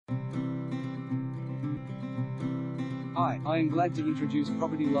Hi, I am glad to introduce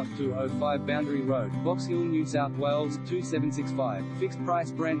property lot 205 Boundary Road, Box Hill, New South Wales, 2765. Fixed price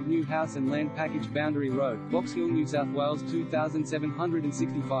brand new house and land package Boundary Road, Box Hill, New South Wales,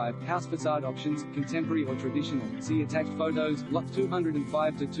 2765. House facade options, contemporary or traditional. See attached photos. Lot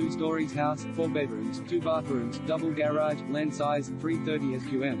 205 to 2 stories house, 4 bedrooms, 2 bathrooms, double garage, land size, 330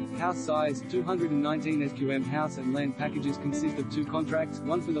 SQM. House size, 219 SQM. House and land packages consist of 2 contracts,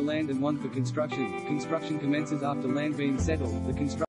 one for the land and one for construction. Construction commences after land being settled. The construction